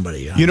fun of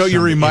somebody.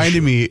 You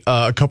reminded me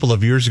a couple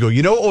of years ago.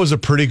 You know what was a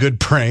pretty good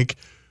prank?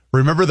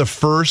 Remember the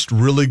first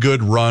really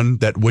good run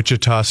that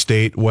Wichita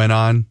State went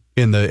on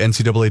in the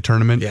NCAA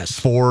tournament? Yes.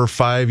 4 or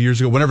 5 years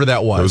ago, whenever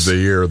that was. It was the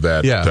year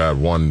that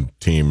one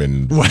team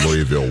in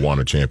Louisville won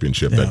a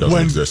championship that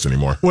doesn't exist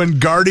anymore. When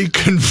Gardy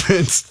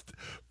convinced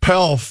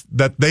Pelf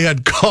that they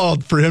had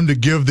called for him to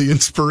give the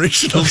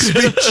inspirational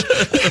speech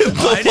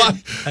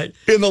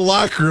in the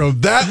locker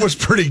room. That was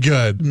pretty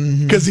good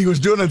because he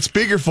was doing it on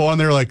speakerphone, and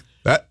they were like,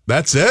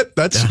 "That's it."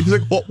 He's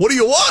like, "Well, what do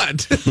you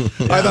want?"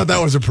 I thought that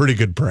was a pretty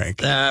good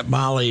prank.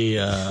 Molly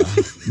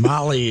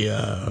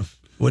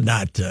would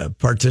not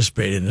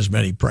participate in as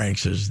many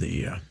pranks as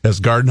as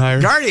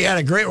Gardenhire. Gardy had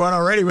a great one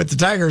already with the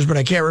Tigers, but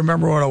I can't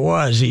remember what it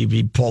was.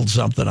 He pulled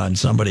something on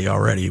somebody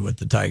already with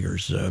the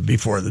Tigers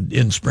before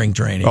in spring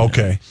training.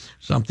 Okay,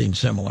 something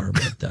similar.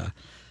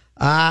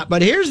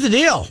 But here's the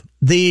deal: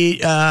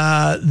 the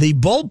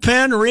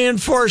bullpen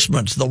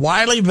reinforcements, the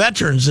wily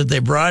veterans that they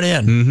brought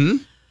in. Mm-hmm.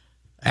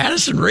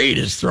 Addison Reed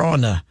is throwing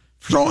the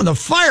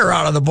fire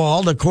out of the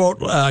ball, to quote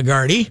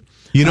Gardy.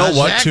 You know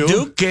what, Zach too?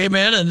 Duke came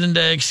in and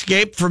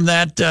escaped from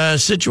that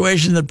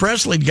situation that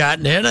Presley'd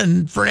gotten in,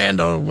 and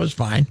Fernando was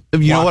fine.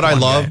 You know what I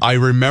love? I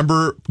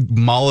remember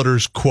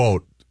Molitor's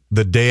quote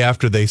the day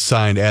after they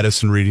signed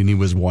Addison Reed, and he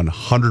was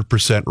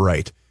 100%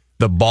 right.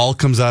 The ball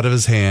comes out of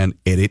his hand,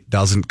 and it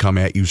doesn't come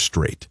at you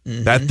straight.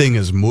 Mm-hmm. That thing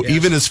is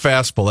even his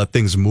fastball, that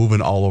thing's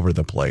moving all over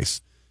the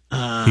place.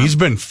 He's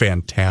been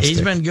fantastic.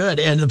 He's been good.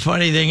 And the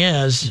funny thing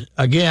is,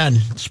 again,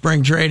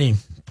 spring training,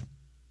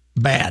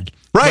 bad.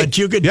 Right. But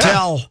you could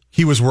tell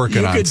he was working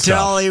on stuff. You could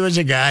tell he was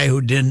a guy who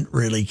didn't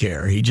really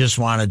care. He just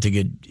wanted to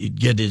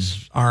get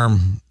his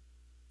arm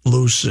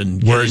loose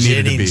and get his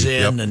innings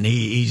in, and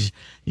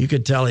you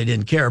could tell he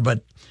didn't care. But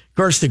of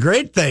course, the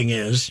great thing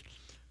is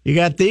you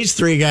got these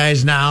 3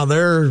 guys now.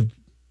 They're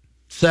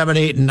 7,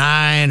 8, and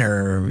 9,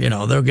 or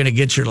they're going to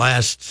get your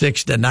last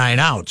 6 to 9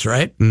 outs,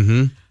 right?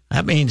 Mm-hmm.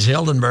 That means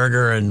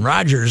Hildenberger and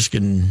Rogers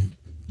can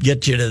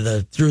get you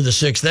through the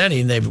 6th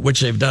inning,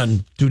 which they've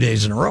done 2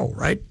 days in a row,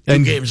 right?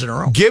 2 games in a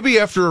row. Gibby,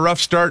 after a rough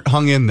start,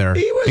 hung in there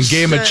and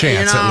gave him a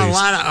chance at least. A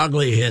lot of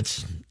ugly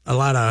hits. A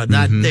lot of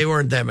they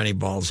weren't that many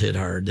balls hit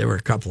hard. There were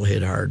a couple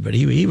hit hard, but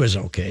he was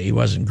okay. He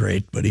wasn't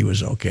great, but he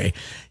was okay.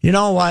 You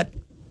know what?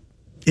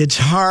 It's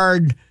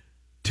hard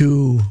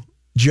to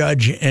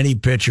judge any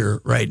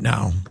pitcher right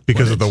now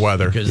because of the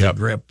weather, because of the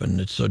grip, and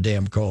it's so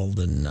damn cold.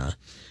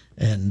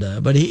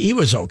 But he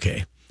was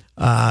okay.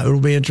 It'll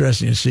be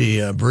interesting to see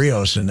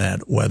Brios in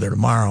that weather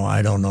tomorrow.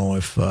 I don't know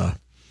if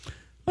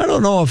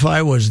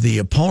I was the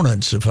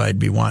opponents, if I'd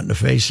be wanting to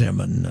face him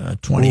in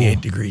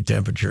 28-degree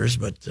temperatures.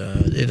 But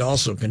it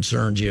also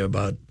concerns you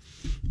about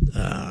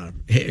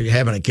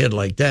having a kid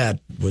like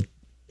that with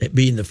it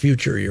being the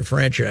future of your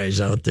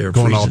franchise out there,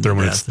 going out there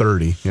when it's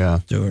 30. Yeah,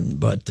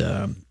 but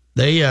the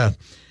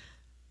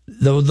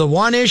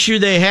one issue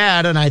they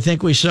had, and I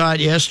think we saw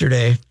it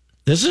yesterday.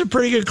 This is a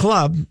pretty good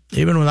club,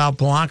 even without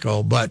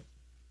Polanco, but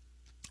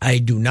I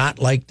do not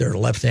like their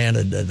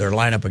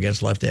lineup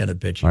against left-handed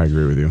pitching. I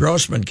agree with you.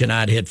 Grossman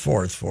cannot hit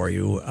fourth for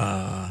you.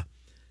 I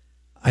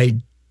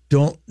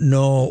don't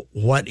know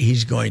what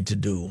he's going to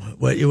do.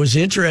 Well, it was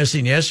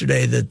interesting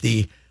yesterday that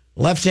the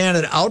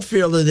left-handed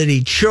outfielder that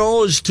he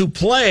chose to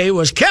play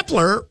was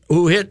Kepler,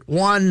 who hit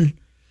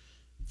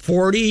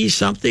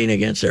 140-something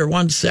against, or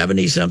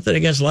 170-something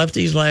against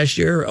lefties last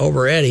year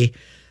over Eddie.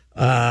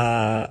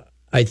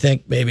 I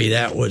think maybe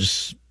that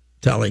was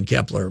telling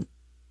Kepler,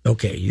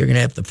 okay, you're going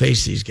to have to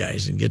face these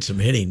guys and get some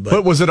hitting.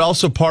 But was it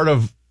also part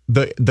of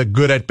the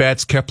good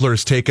at-bats Kepler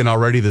has taken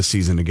already this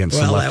season against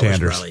the left-handers?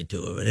 That was probably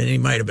two of it. And he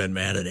might have been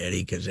mad at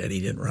Eddie because Eddie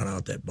didn't run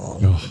out that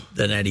ball.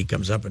 Then Eddie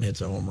comes up and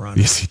hits a home run.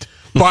 Yes, he did.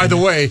 By the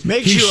way,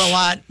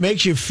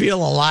 makes you feel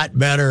a lot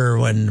better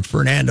when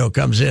Fernando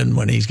comes in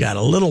when he's got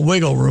a little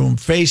wiggle room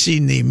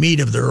facing the meat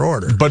of their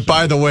order. But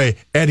by the way,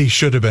 Eddie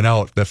should have been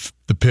out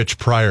the pitch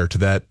prior to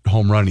that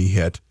home run he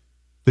hit.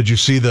 Did you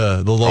see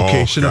the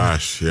location? Oh,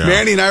 gosh, yeah.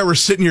 Manny and I were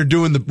sitting here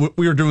doing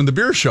the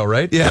beer show,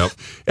 right? Yeah. Yep.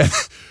 And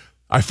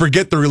I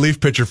forget the relief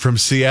pitcher from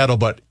Seattle,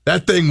 but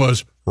that thing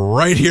was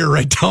right here,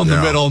 right down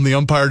the middle, and the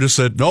umpire just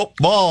said, nope,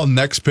 ball.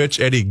 Next pitch,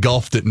 Eddie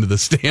golfed it into the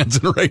stands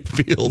in right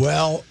field.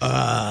 Well,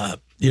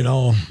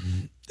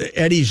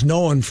 Eddie's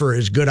known for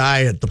his good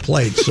eye at the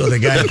plate, so the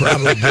guy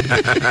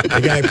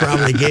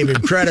probably gave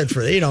him credit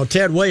for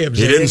Ted Williams.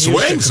 He didn't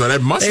swing, so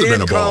that must have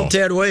been a ball. They didn't call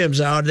Ted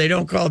Williams out. They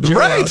don't call Joe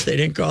out. They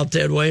didn't call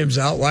Ted Williams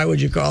out. Why would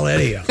you call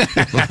Eddie out?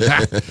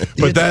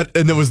 But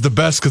it was the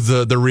best because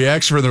the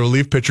reaction from the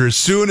relief pitcher, as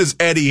soon as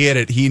Eddie hit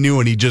it, he knew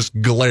and he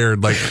just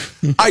glared like,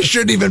 I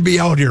shouldn't even be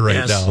out here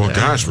right now. Well,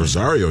 gosh,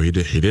 Rosario, he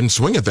didn't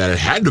swing at that. It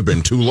had to have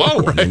been too low.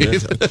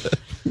 Right?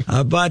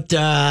 But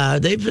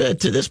they've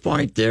to this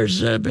point,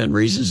 there's been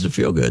reasons to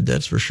feel good.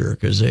 That's for sure.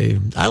 Because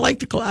I like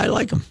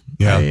them.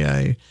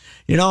 Yeah.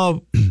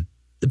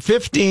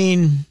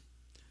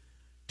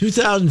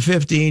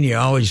 2015, you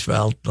always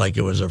felt like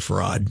it was a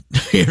fraud.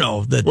 It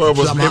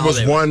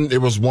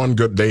was one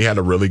good. They had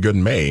a really good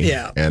May.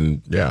 Yeah,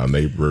 and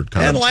they were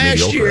kind of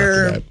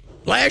mediocre after that.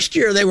 Last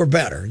year they were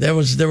better. There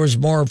was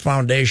more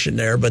foundation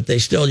there, but they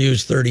still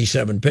used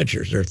 37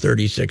 pitchers or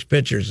 36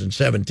 pitchers and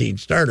 17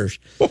 starters.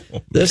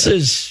 This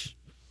is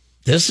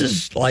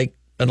like,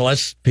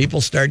 unless people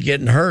start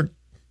getting hurt,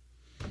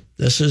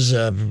 this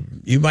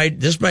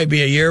might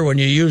be a year when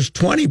you use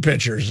 20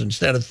 pitchers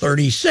instead of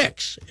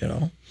 36.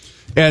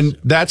 And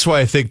that's why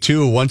I think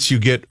too, once you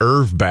get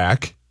Irv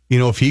back,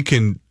 if he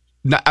can.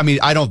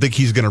 I don't think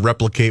he's going to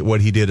replicate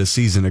what he did a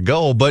season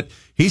ago, but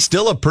he's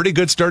still a pretty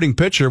good starting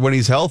pitcher when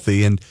he's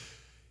healthy.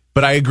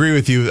 But I agree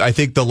with you. I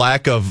think the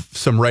lack of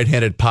some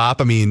right-handed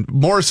pop.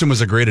 Morrison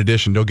was a great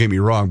addition. Don't get me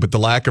wrong, but the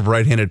lack of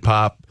right-handed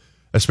pop,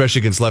 especially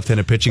against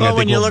left-handed pitching. Well, I think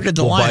when you look at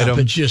the lineup,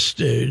 it's just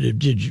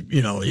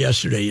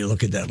yesterday you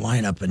look at that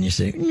lineup and you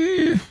say,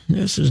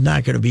 this is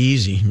not going to be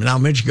easy. Now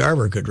Mitch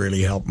Garver could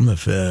really help him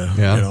if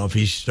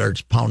he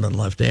starts pounding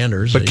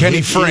left-handers. But can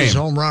he frame? His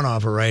home run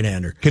off a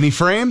right-hander. Can he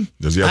frame?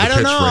 Does he have the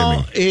pitch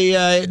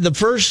framing? The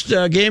first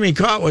game he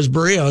caught was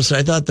Barrios.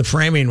 I thought the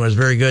framing was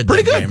very good.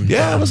 Pretty that good. Game.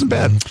 Yeah, it wasn't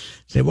bad.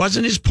 It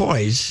wasn't his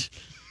poise,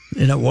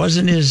 and it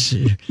wasn't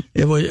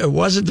it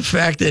wasn't the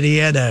fact that he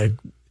had a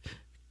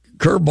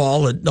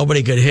curveball that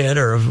nobody could hit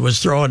or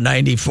was throwing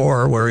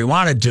 94 where he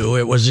wanted to.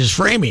 It was his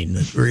framing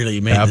that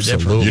really made the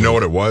difference. You know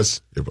what it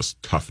was? It was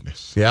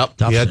toughness. Yep.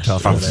 Toughness. He had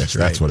toughness.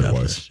 That's what it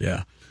was.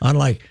 Yeah.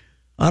 Unlike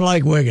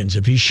Wiggins.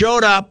 If he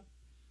showed up,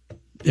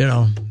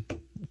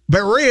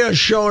 Barria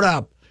showed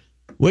up.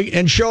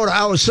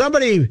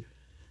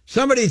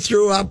 Somebody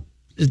threw up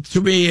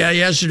to me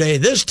yesterday,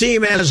 this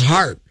team has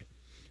heart.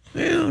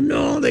 Well,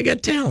 no, they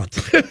got talent.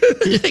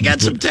 They got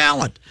some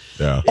talent.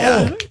 Yeah.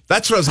 Oh,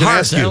 that's what I was going to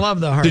ask you. I love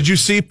the heart. Did you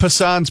see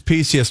Passan's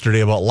piece yesterday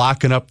about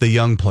locking up the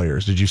young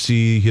players? Did you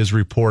see his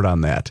report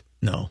on that?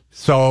 No.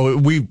 So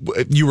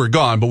you were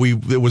gone, but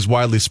it was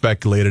widely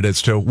speculated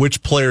as to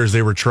which players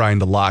they were trying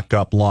to lock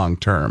up long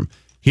term.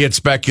 He had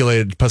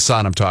speculated,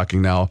 Passan I'm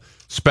talking now,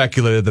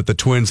 speculated that the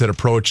Twins had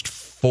approached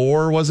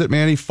 4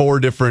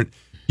 different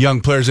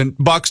young players, and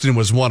Buxton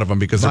was one of them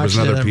because there was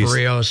another piece.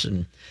 Barrios,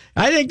 and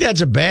I think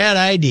that's a bad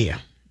idea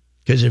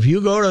because if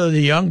you go to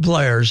the young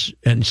players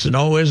and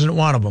Sano isn't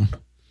one of them,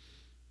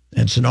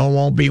 and Sano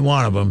won't be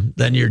one of them,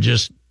 then you're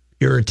just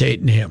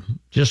irritating him.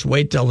 Just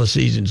wait till the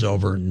season's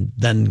over and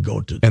then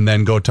go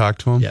talk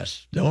to him.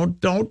 Yes,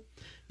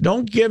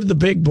 don't give the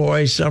big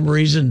boy some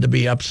reason to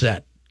be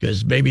upset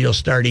because maybe he'll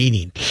start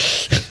eating.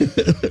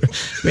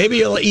 Maybe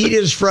he'll eat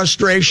his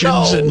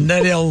frustrations, and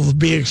then he'll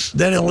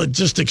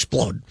just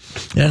explode,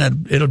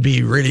 and it'll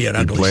be really an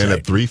ugly playing sight.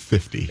 At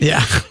 350.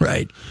 Yeah,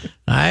 right.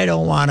 I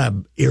don't want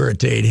to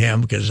irritate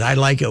him because I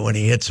like it when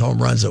he hits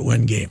home runs that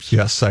win games.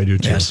 Yes, I do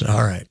too. Yes,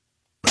 all right.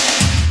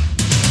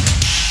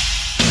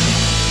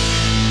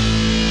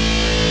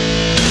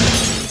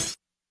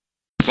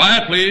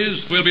 Quiet,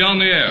 please. We'll be on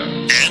the air.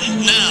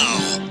 And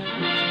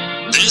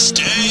now, this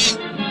day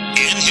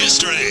in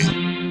history.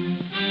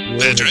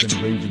 War had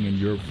been raging in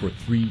Europe for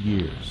 3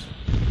 years.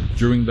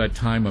 During that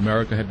time,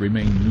 America had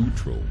remained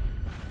neutral.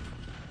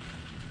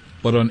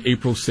 But on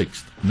April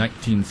 6,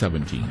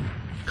 1917,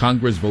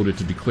 Congress voted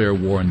to declare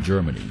war on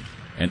Germany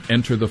and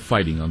enter the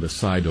fighting on the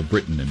side of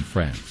Britain and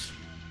France.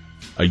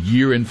 A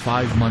year and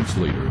 5 months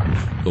later,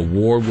 the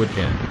war would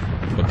end,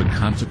 but the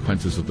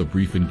consequences of the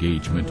brief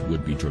engagement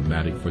would be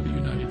dramatic for the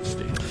United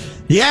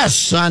States.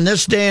 Yes, on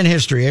this day in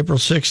history, April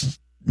 6th,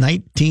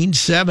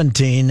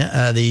 1917,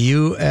 the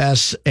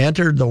U.S.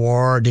 entered the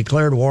war,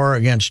 declared war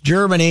against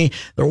Germany.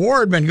 The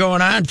war had been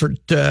going on for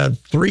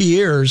 3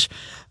 years.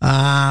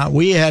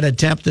 We had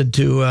attempted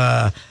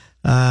to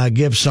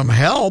give some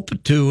help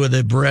to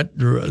the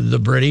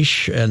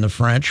British and the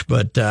French,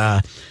 but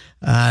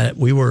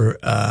we were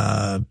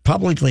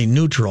publicly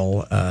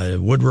neutral.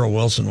 Woodrow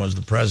Wilson was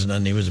the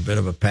president. He was a bit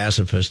of a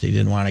pacifist. He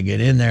didn't want to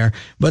get in there.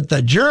 But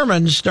the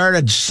Germans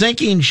started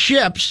sinking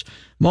ships.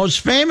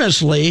 Most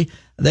famously,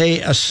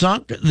 they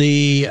sunk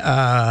the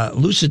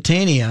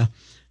Lusitania,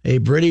 a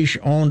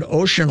British-owned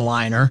ocean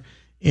liner,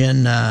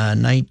 in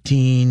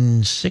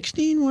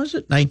 1916, was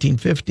it?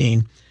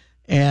 1915.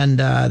 And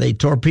they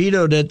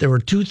torpedoed it. There were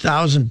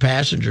 2,000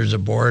 passengers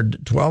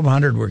aboard.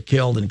 1,200 were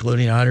killed,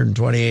 including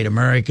 128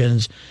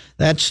 Americans.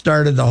 That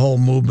started the whole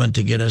movement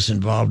to get us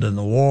involved in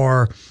the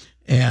war.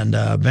 And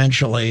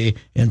eventually,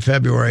 in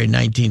February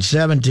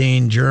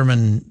 1917,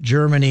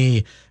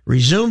 Germany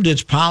resumed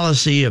its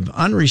policy of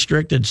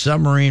unrestricted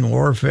submarine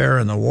warfare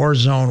in the war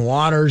zone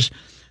waters.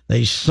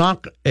 They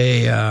sunk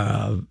a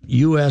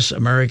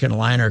U.S.-American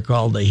liner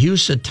called the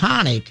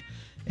Housatonic,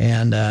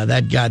 and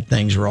that got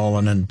things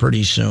rolling, and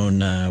pretty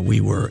soon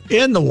we were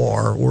in the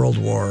war, World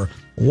War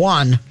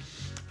I,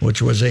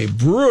 which was a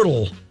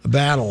brutal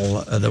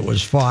battle that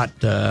was fought.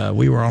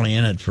 We were only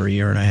in it for a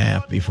year and a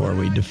half before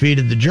we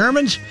defeated the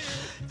Germans,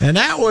 and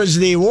that was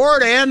the war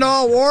to end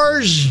all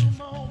wars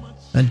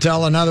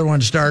until another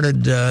one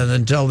started,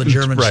 until the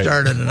Germans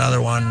started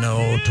another one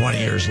 20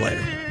 years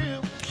later.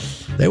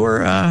 They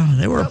were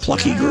a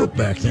plucky group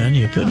back then.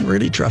 You couldn't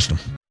really trust them.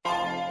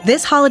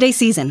 This holiday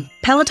season,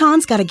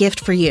 Peloton's got a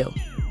gift for you.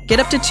 Get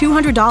up to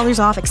 $200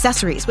 off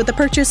accessories with the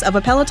purchase of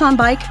a Peloton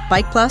bike,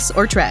 Bike Plus,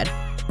 or Tread.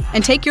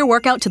 And take your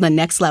workout to the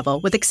next level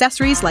with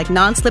accessories like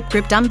non-slip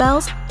grip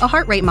dumbbells, a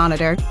heart rate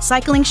monitor,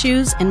 cycling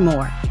shoes, and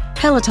more.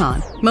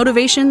 Peloton,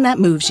 motivation that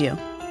moves you.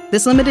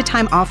 This limited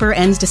time offer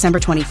ends December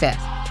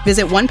 25th.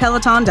 Visit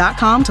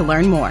onepeloton.com to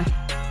learn more.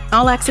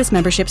 All access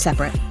membership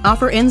separate.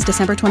 Offer ends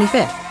December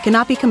 25th.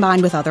 Cannot be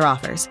combined with other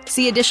offers.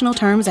 See additional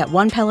terms at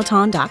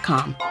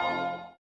onepeloton.com.